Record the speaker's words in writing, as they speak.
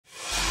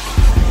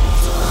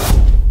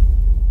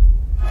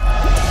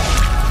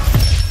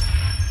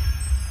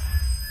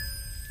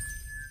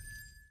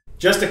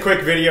Just a quick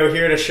video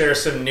here to share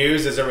some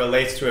news as it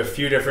relates to a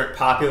few different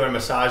popular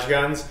massage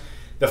guns.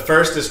 The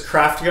first is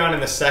Kraftgun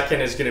and the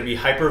second is going to be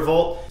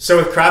Hypervolt. So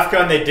with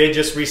Kraftgun, they did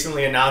just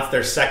recently announce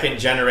their second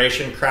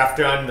generation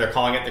Kraftgun. They're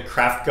calling it the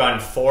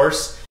Kraftgun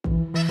Force.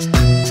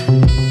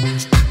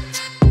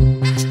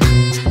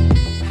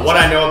 What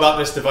I know about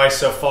this device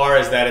so far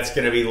is that it's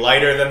going to be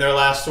lighter than their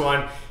last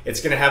one. It's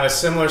going to have a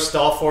similar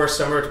stall force,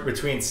 somewhere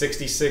between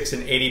 66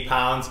 and 80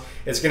 pounds.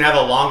 It's going to have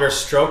a longer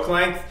stroke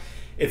length.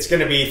 It's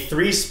going to be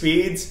 3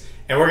 speeds,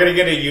 and we're going to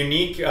get a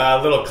unique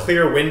little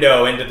clear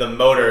window into the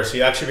motor, so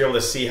you actually be able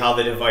to see how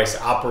the device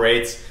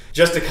operates.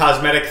 Just a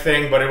cosmetic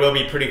thing, but it will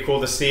be pretty cool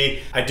to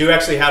see. I do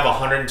actually have a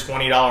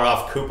 $120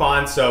 off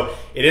coupon, so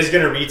it is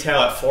going to retail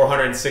at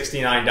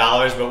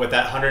 $469, but with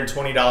that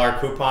 $120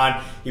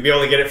 coupon, you'll be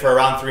able to get it for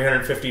around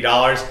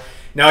 $350.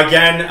 Now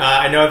again,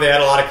 I know they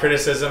had a lot of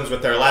criticisms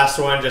with their last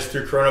one just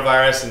through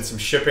coronavirus and some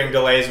shipping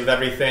delays with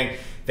everything.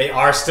 They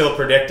are still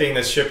predicting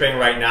the shipping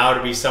right now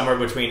to be somewhere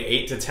between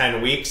 8 to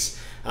 10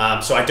 weeks.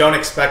 So I don't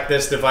expect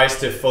this device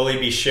to fully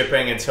be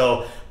shipping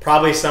until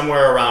probably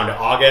somewhere around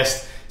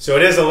August. So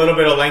it is a little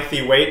bit of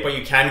lengthy wait, but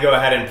you can go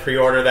ahead and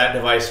pre-order that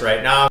device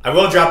right now. I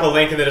will drop a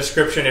link in the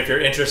description if you're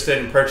interested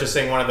in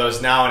purchasing one of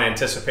those now in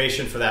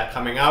anticipation for that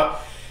coming out.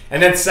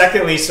 And then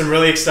secondly, some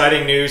really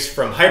exciting news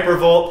from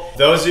Hypervolt.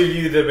 Those of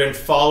you that have been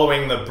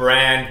following the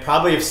brand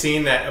probably have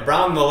seen that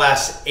around the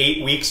last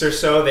 8 weeks or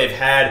so, they've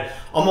had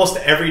almost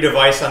every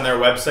device on their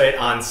website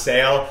on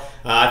sale.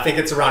 I think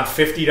it's around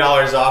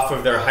 $50 off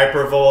of their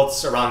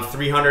Hypervolts, around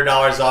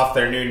 $300 off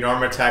their new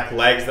Normatec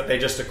legs that they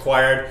just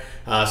acquired.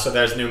 So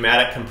there's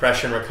pneumatic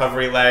compression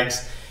recovery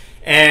legs.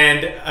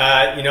 And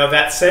you know,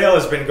 that sale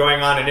has been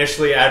going on,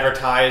 initially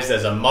advertised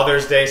as a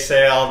Mother's Day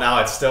sale.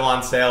 Now it's still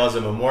on sale as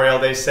a Memorial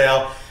Day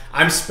sale.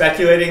 I'm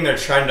speculating they're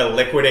trying to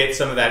liquidate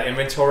some of that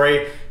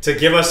inventory to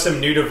give us some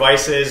new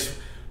devices,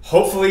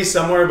 hopefully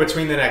somewhere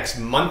between the next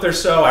month or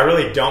so. I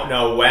really don't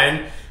know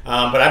when,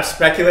 but I'm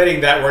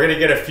speculating that we're going to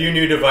get a few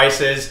new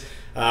devices.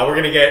 We're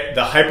going to get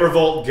the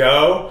Hypervolt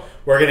Go.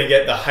 We're going to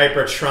get the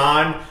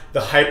Hypertron,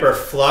 the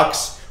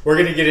Hyperflux. We're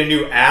going to get a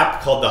new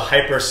app called the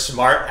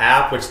Hypersmart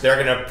app, which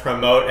they're going to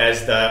promote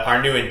as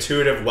our new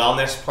intuitive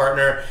wellness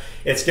partner.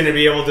 It's going to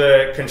be able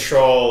to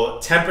control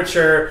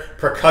temperature,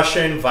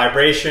 percussion,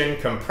 vibration,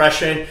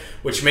 compression,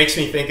 which makes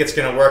me think it's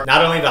going to work.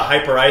 Not only the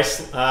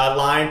Hyperice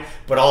line,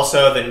 but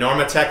also the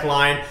Normatec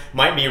line.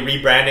 Might be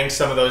rebranding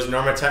some of those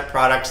Normatec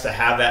products to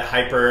have that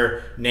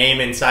Hyper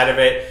name inside of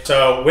it.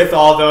 So with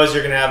all those,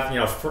 you're going to have, you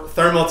know,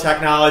 thermal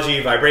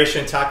technology,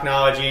 vibration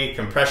technology,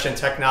 compression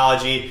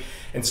technology.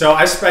 And so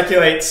I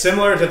speculate,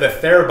 similar to the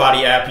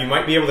Therabody app, you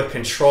might be able to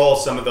control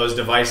some of those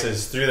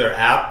devices through their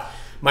app.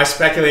 My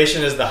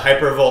speculation is the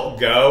Hypervolt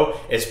Go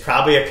is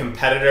probably a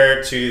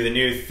competitor to the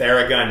new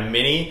Theragun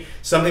Mini,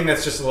 something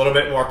that's just a little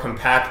bit more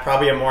compact,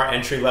 probably a more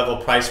entry-level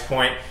price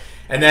point.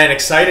 And then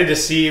excited to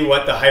see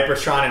what the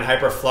Hypertron and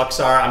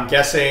Hyperflux are. I'm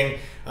guessing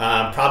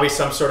probably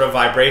some sort of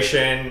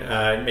vibration,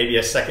 maybe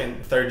a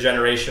second, third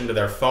generation to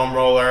their foam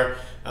roller.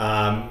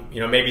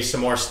 You know, maybe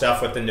some more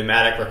stuff with the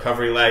pneumatic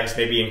recovery legs,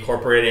 maybe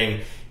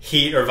incorporating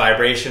heat or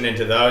vibration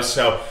into those.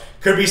 So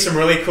could be some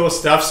really cool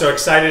stuff. So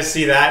excited to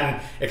see that,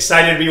 and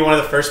excited to be one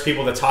of the first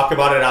people to talk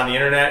about it on the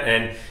internet.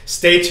 And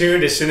stay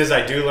tuned. As soon as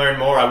I do learn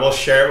more, I will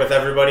share it with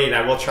everybody, and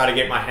I will try to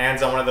get my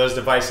hands on one of those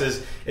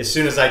devices as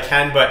soon as I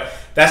can. But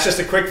that's just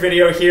a quick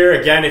video here.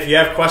 Again, if you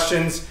have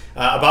questions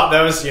about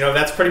those, you know,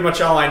 that's pretty much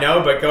all I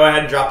know, but go ahead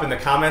and drop in the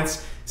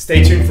comments.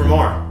 Stay tuned for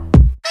more.